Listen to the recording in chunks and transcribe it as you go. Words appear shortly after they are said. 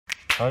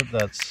hope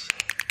that's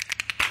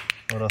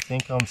what I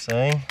think I'm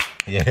seeing.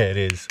 Yeah, it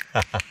is.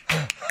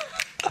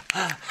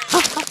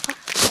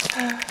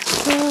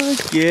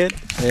 Get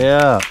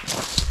out.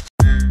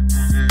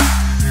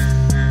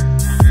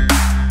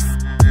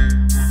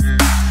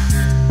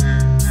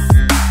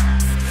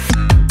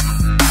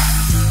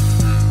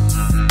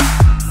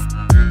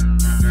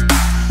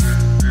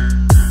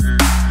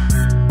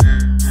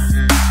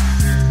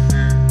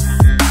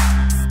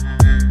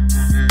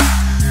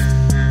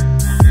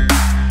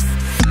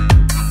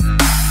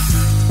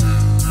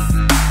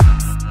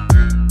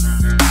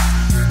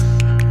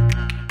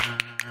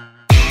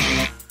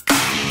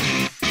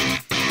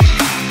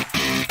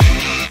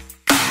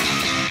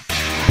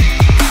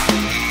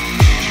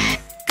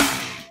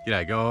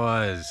 G'day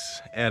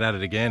guys, out at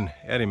it again,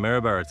 out in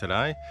Maryborough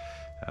today,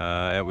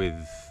 out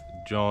with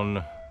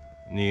John,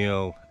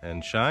 Neil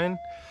and Shane.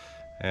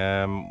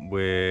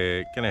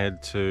 We're going to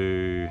head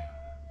to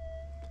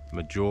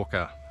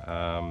Majorca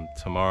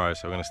tomorrow,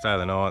 so we're going to stay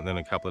the night and then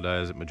a couple of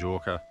days at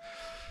Majorca.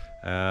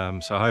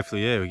 So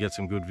hopefully, yeah, we get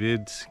some good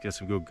vids, get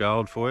some good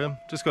gold for you.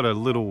 Just got a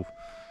little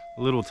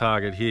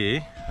target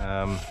here.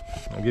 I'll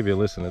give you a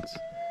listen. It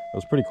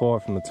was pretty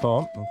quiet from the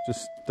top. I've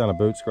just done a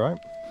boot scrape.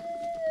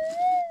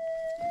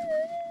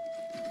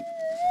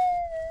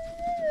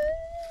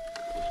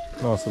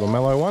 Nice little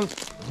mellow one.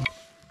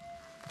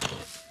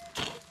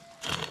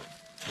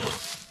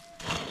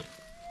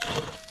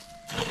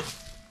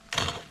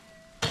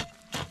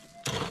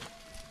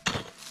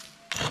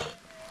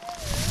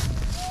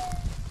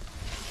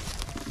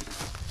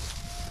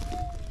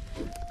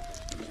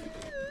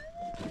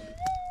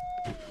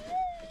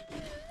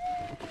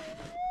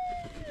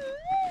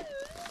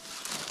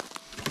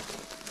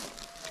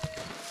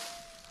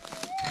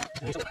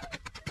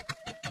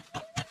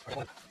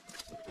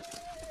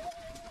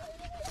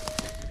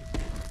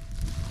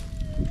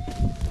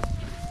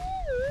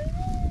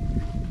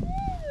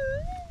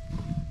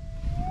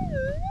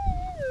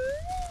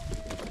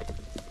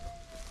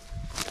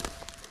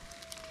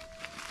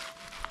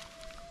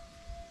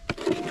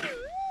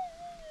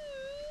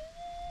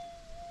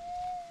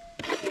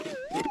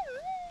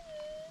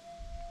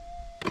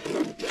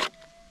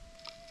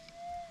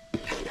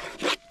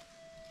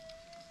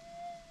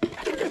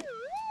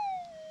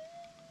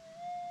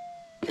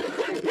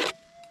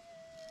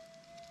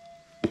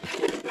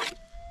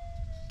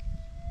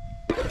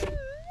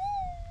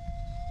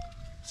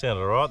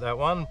 Sounded alright that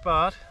one,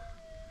 but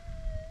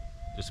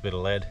just a bit of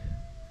lead.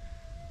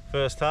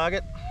 First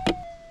target.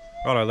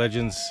 Righto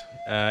legends,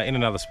 in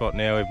another spot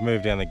now. We've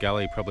moved down the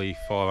gully probably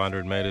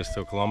 500 metres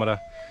to a kilometre,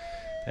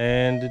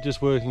 and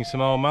just working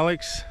some old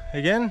mullocks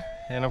again,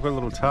 and I've got a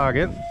little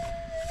target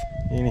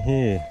in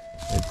here.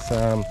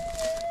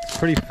 It's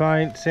pretty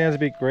faint, sounds a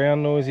bit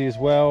ground noisy as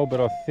well, but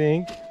I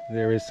think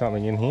there is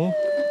something in here.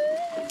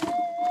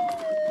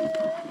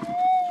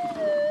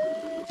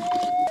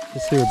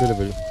 Just hear a bit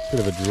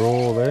of a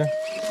draw there.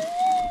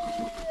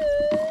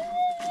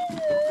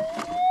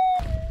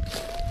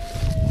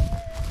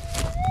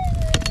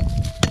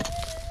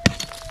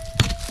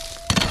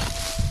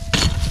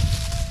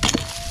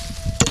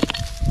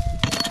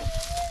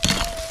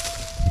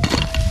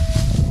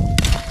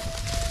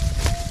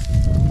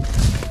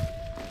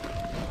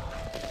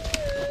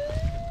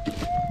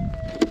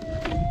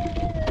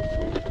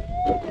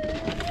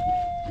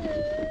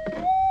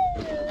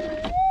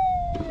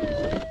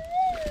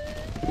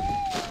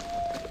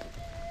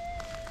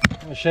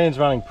 Machine's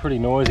running pretty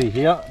noisy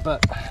here,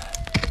 but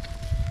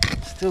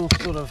still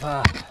sort of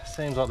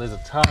seems like there's a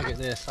target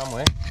there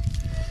somewhere.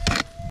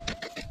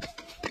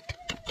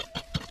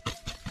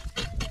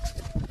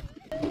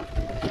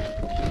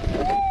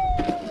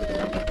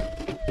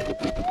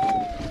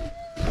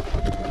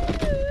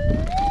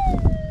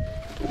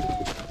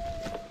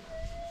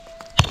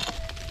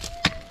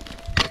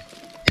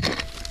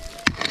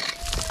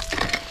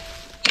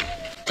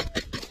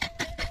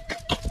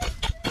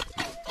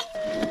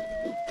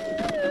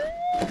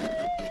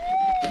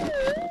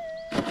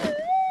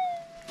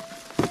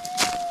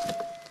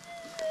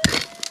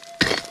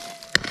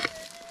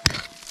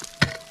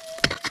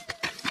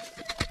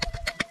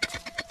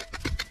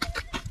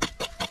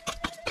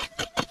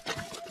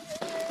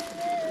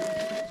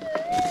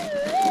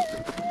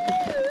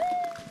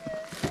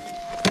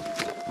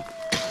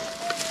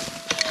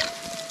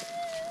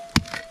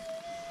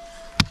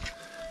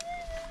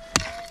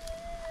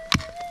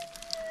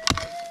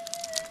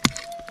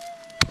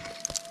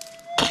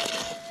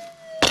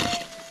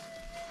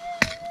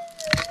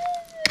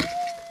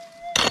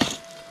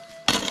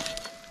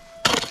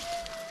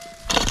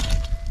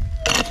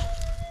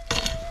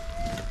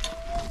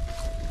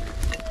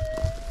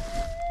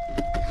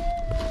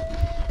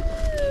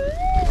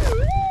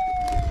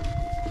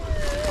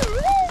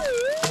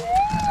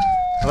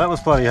 Well, that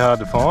was bloody hard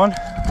to find.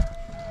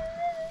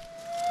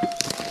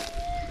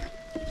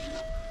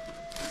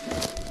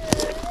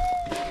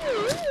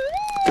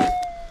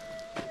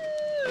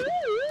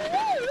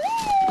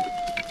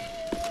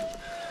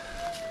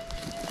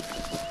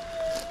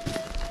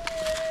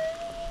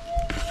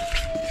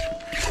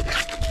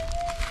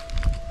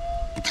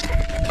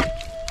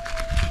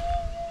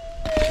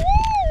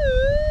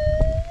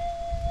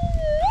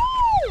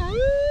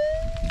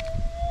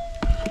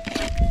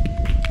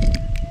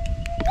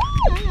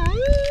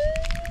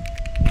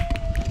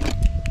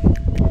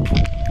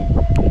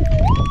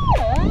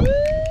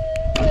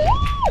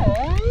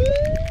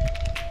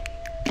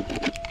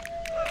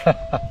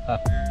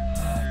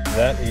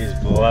 That is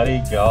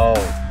bloody gold.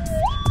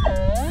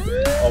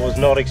 I was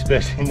not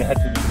expecting that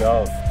to be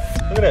gold.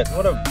 Look at it,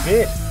 what a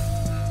bit.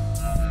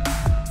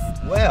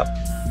 Wow.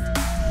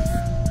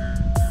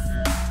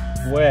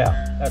 Wow,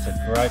 that's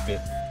a great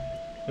bit.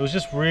 It was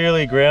just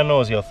really ground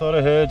noisy. I thought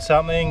I heard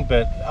something,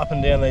 but up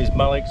and down these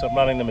mullocks, I'm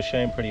running the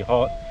machine pretty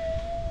hot.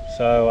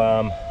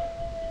 So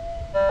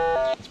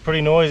it's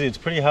pretty noisy, it's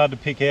pretty hard to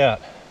pick out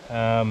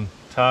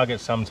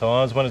targets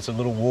sometimes when it's a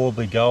little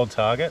warbly gold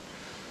target.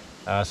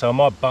 So I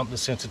might bump the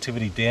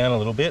sensitivity down a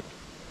little bit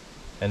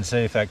and see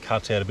if that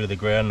cuts out a bit of the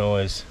ground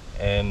noise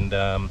and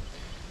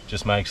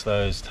just makes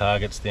those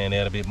targets stand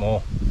out a bit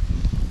more.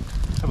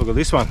 Have a look at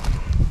this one.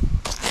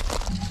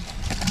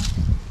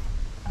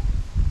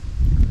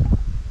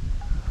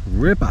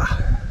 Ripper.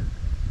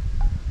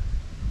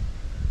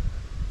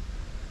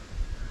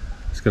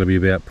 It's got to be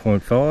about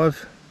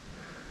 0.5,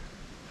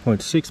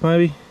 0.6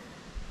 maybe.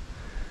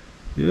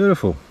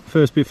 Beautiful.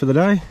 First bit for the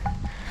day.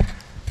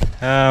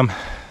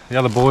 The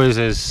other boys,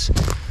 there's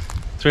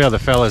 3 other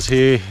fellas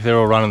here. They're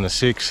all running the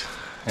 6,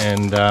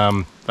 and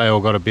they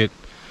all got a bit.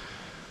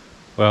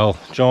 Well,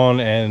 John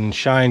and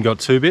Shane got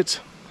 2 bits,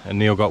 and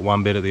Neil got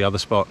 1 bit at the other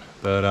spot.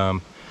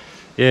 But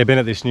yeah, been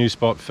at this new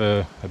spot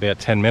for about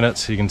 10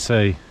 minutes. You can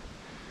see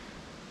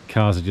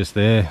cars are just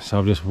there, so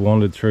I've just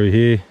wandered through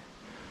here,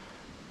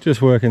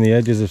 just working the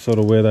edges of sort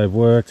of where they've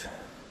worked.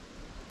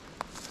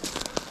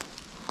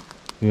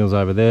 Neil's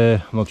over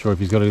there. I'm not sure if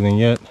he's got anything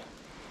yet.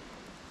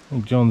 I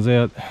think John's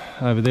out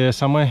over there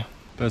somewhere,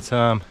 but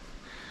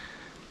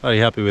pretty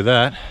happy with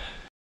that.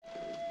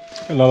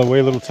 Another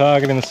wee little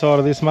target in the side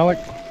of this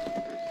mullock.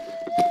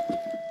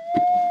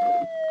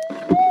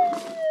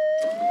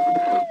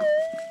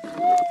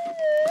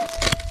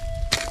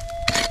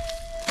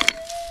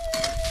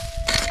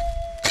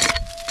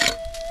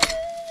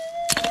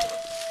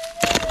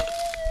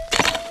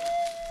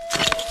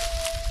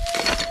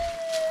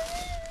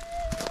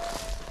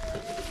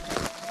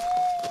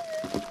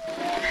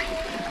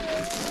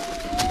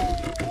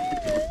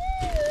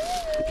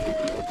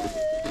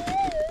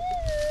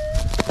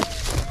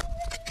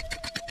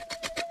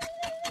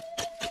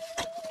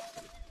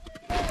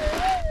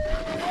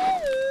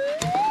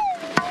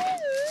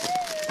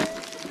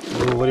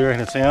 What do you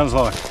reckon it sounds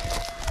like?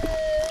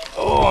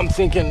 Oh, I'm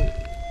thinking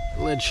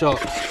lead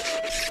shot.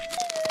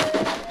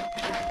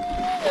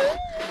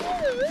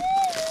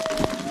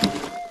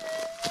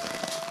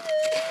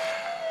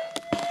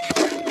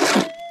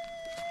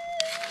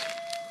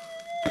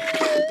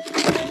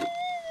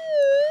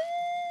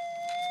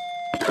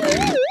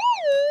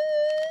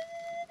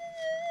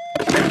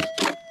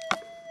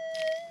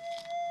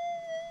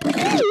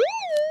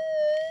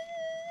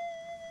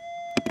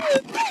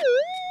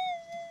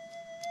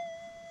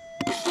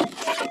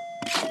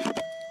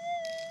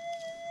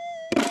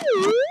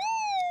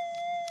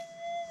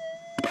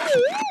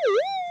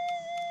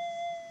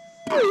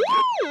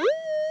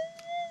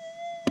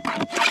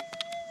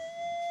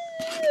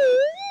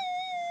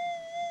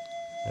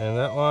 And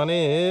that one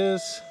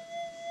is,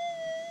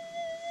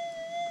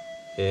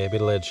 yeah, a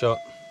bit of lead shot.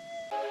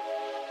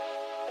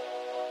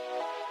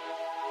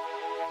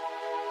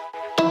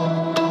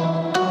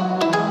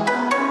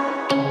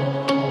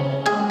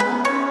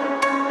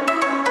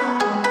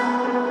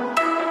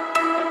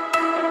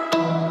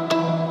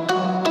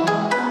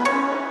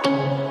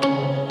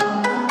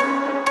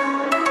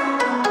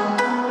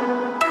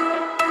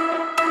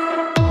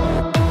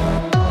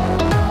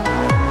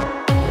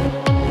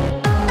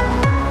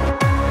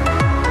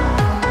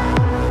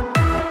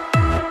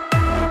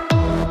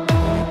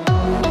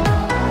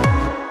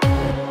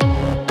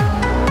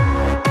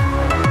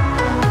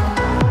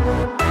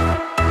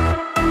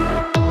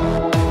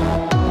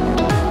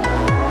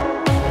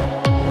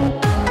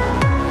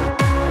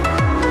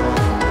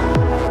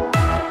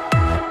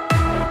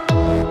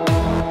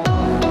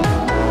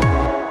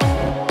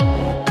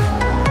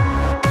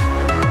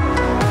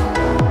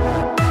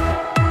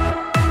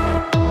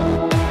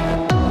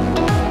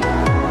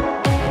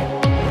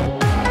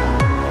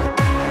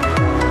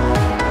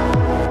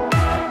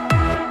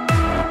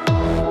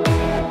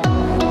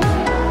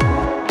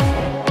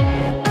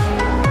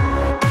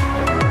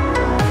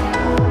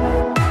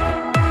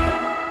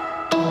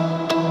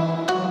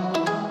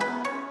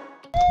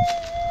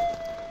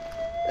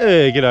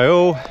 Hey, g'day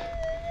all.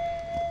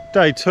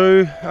 Day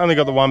 2, only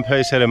got the 1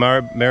 piece out of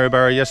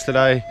Maryborough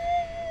yesterday,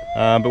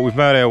 but we've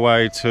made our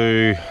way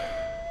to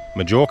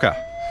Majorca.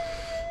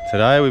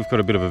 Today we've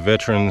got a bit of a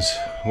veterans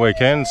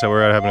weekend, so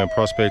we're out having a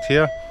prospect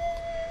here.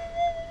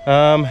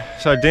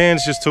 So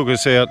Dan's just took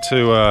us out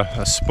to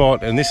a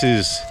spot, and this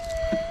is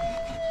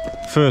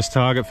first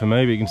target for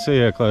me, but you can see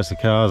how close the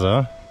cars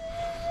are.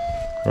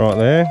 Right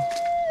there.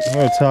 I've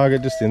got a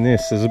target just in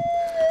this. There's a,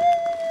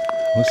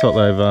 looks like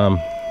they've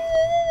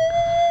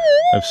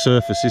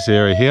surfaced this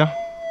area here,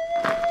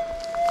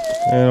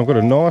 and I've got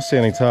a nice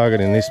sounding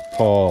target in this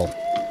pile.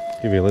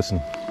 Give you a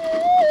listen.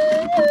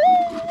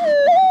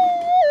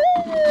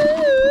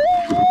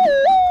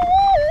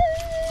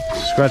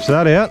 Scratch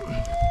that out,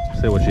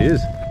 see what she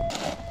is.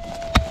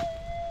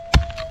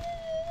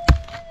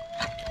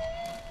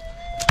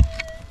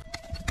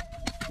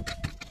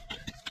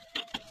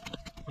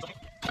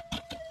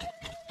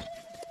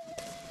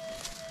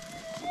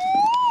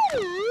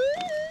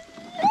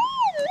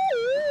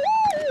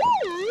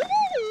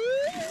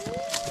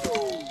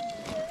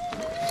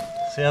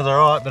 Sounds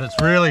alright, but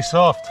it's really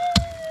soft.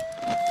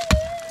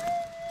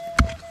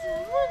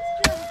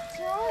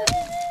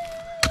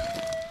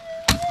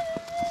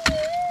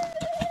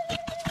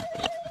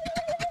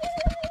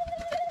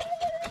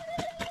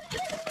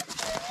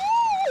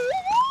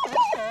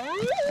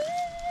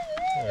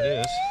 There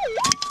it is.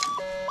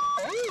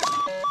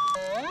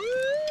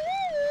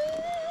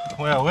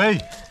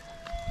 Wowee!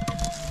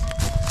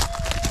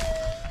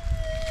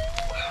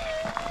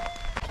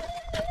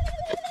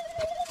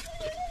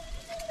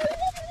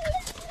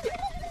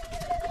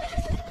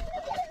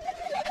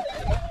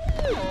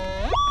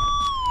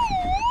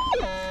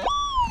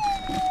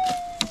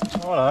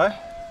 Righto,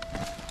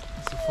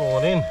 it's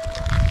fallen in.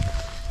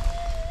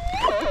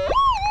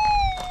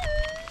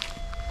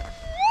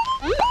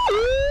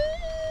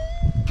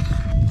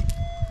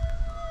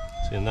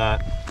 It's in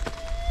that.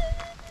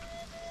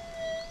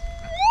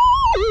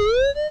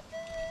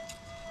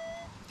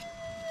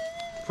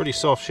 Pretty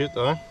soft shit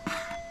though.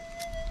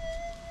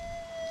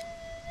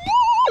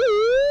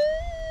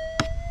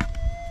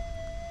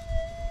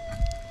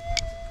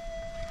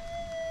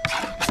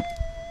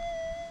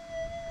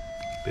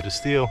 Bit of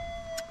steel.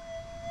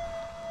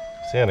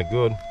 Sounded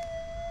good.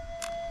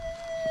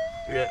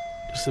 Yeah,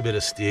 just a bit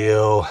of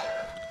steel.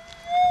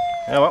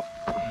 Oh well.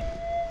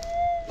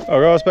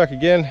 Alright guys, back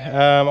again.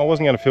 I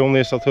wasn't going to film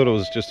this. I thought it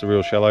was just a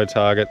real shallow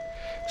target.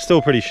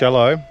 Still pretty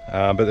shallow,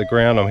 but the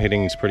ground I'm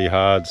hitting is pretty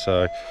hard,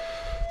 so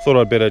thought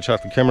I'd better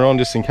chuck the camera on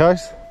just in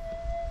case.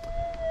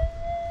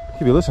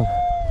 Give you a listen.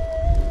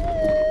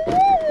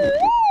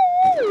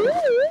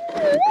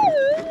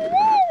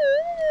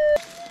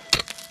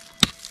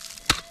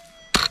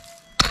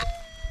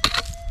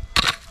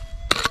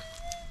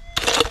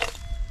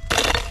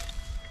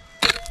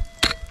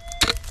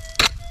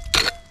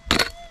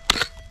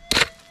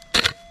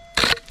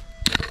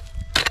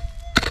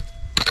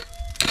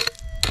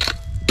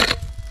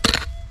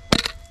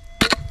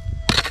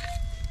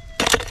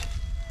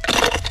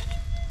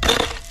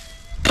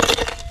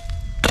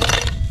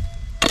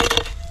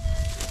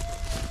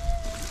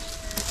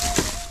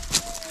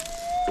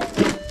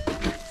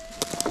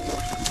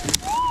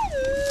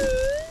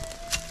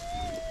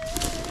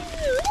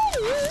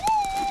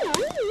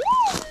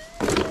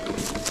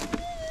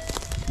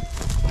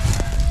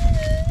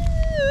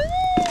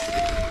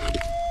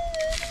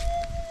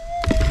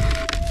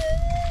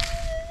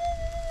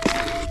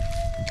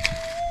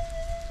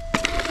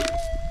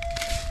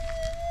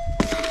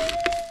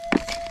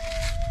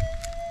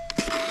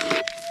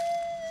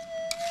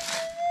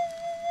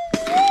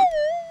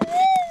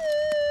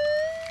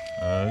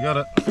 Got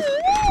it.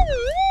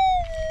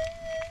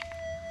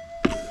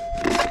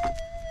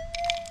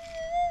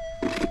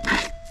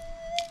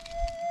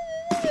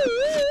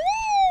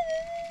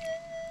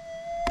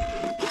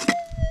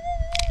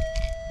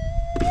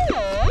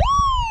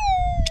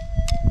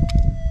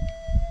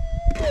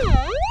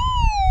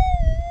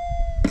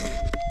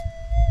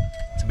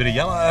 It's a bit of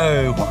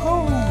yellow.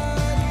 Whoa.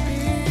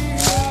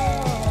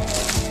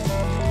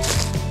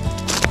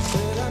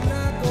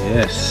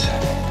 Yes.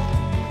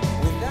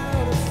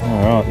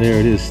 Alright, there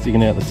it is,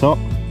 sticking out the top.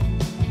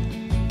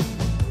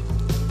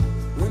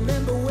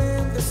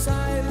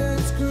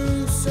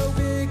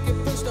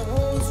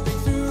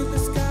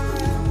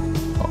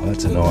 Oh,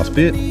 that's a nice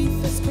bit.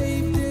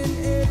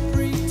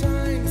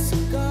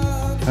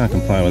 Can't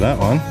complain with that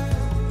one.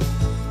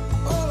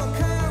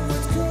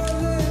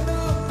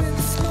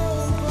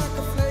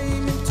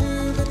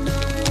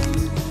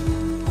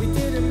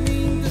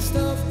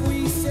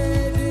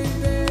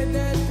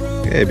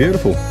 Yeah,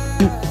 beautiful.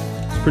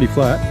 It's pretty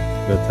flat.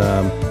 But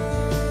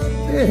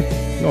yeah,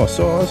 nice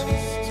size.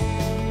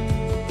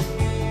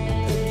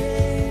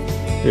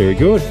 Very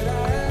good.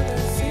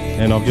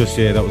 And I've just,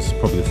 yeah, that was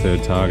probably the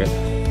third target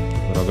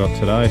that I got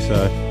today, so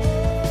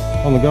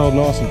on the gold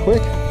nice and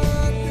quick.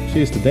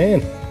 Cheers to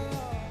Dan.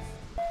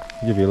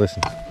 I'll give you a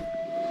listen.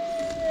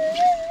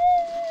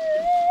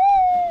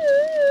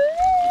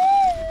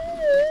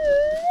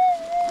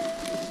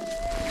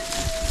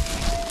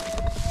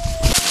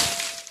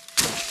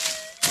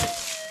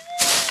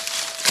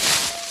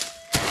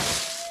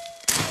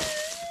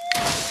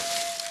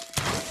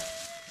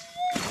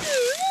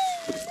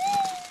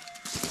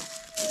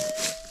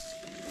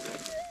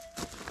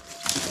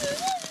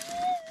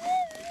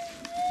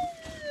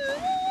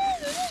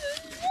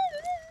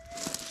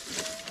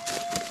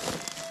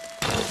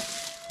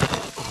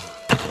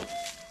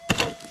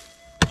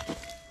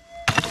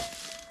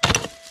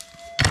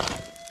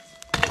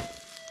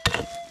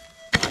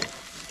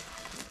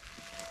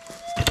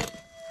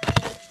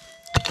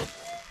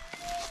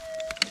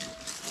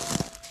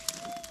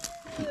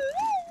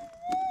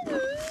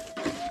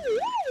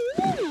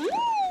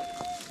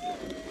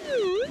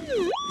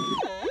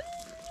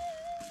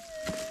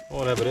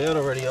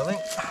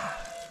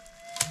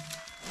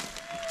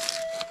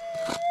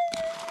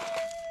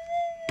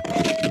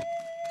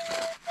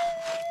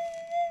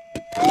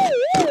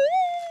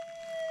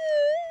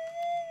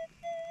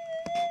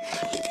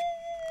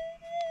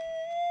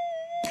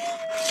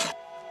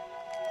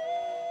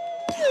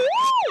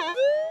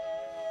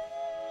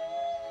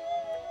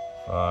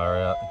 Far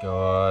out,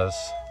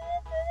 guys.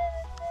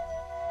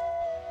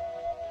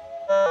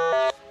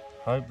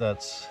 Hope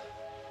that's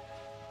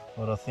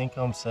what I think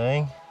I'm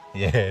seeing.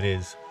 Yeah, it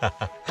is.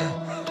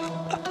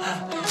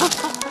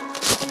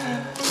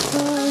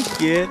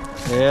 Get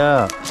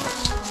out.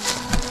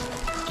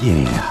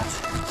 Get out.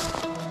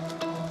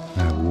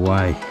 No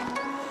way.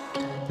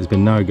 There's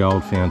been no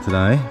gold found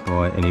today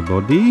by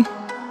anybody.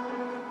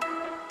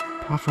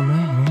 Apart from me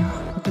now.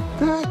 Look at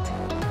that.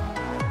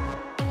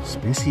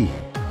 Specie.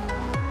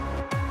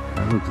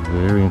 That looks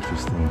very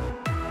interesting.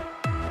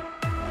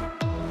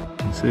 You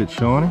can see it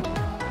shining.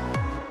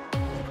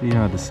 It's pretty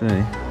hard to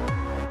see.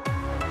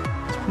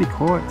 It's pretty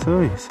quiet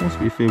too. There seems to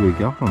be a fair bit of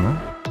gold on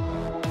that.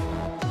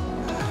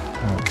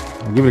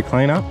 I'll give it a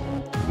clean up.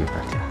 We'll get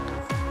back to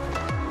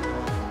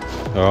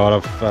you.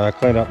 Alright, I've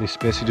cleaned up this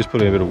specie, just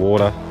put in a bit of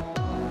water.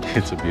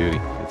 It's a beauty.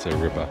 It's a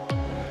ripper.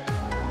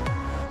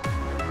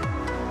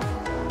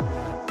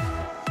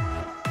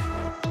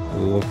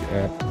 Look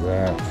at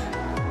that.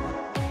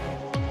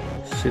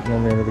 Sitting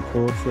on the end of the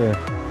quartz there.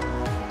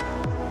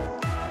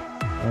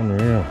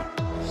 Unreal.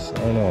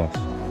 So nice.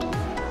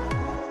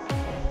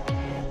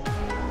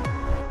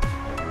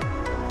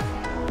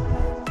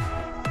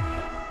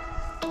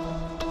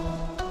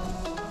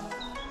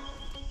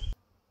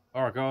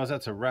 Alright guys,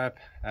 that's a wrap.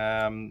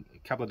 A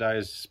couple of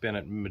days spent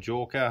at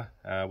Majorca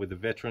with the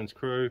veterans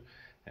crew,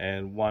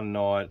 and one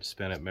night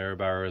spent at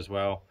Maryborough as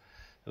well.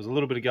 There was a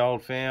little bit of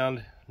gold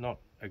found, not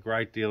a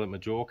great deal at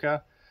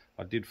Majorca.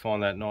 I did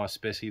find that nice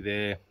specie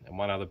there and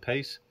one other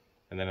piece,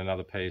 and then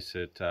another piece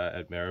at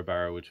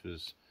Maryborough, which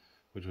was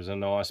a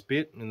nice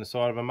bit in the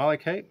side of a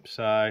mullock heap.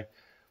 So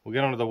we'll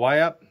get on to the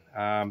weigh up.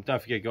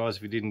 Don't forget guys,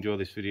 if you did enjoy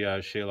this video,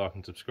 share, like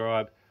and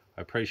subscribe.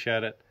 I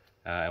appreciate it,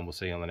 and we'll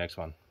see you on the next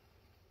one.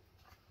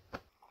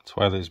 Let's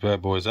weigh these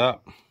bad boys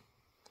up.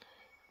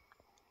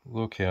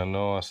 Look how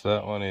nice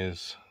that one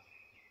is.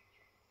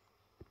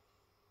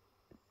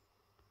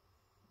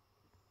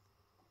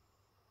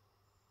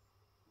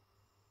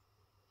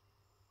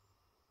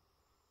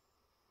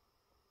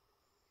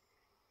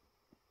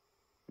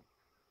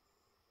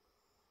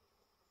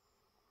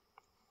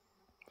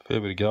 Fair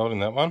bit of gold in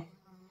that one.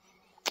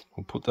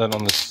 We'll put that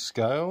on the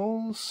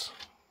scales.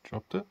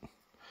 Dropped it.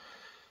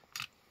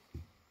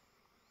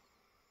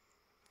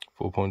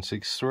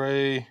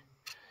 4.63.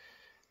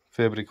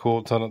 Fair bit of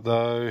quartz on it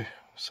though,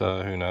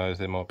 so who knows,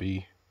 there might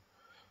be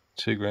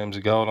 2 grams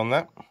of gold on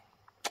that.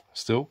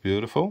 Still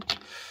beautiful.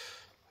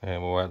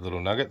 And we'll add a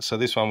little nugget. So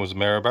this one was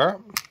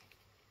Maryborough,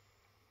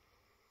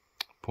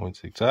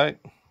 0.68.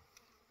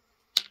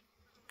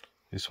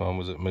 This one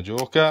was at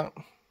Majorca,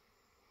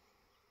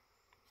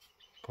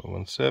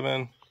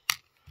 0.17.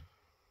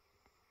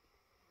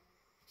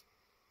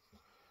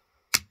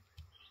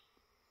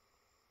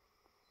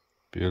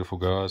 Beautiful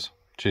guys.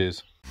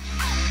 Cheers.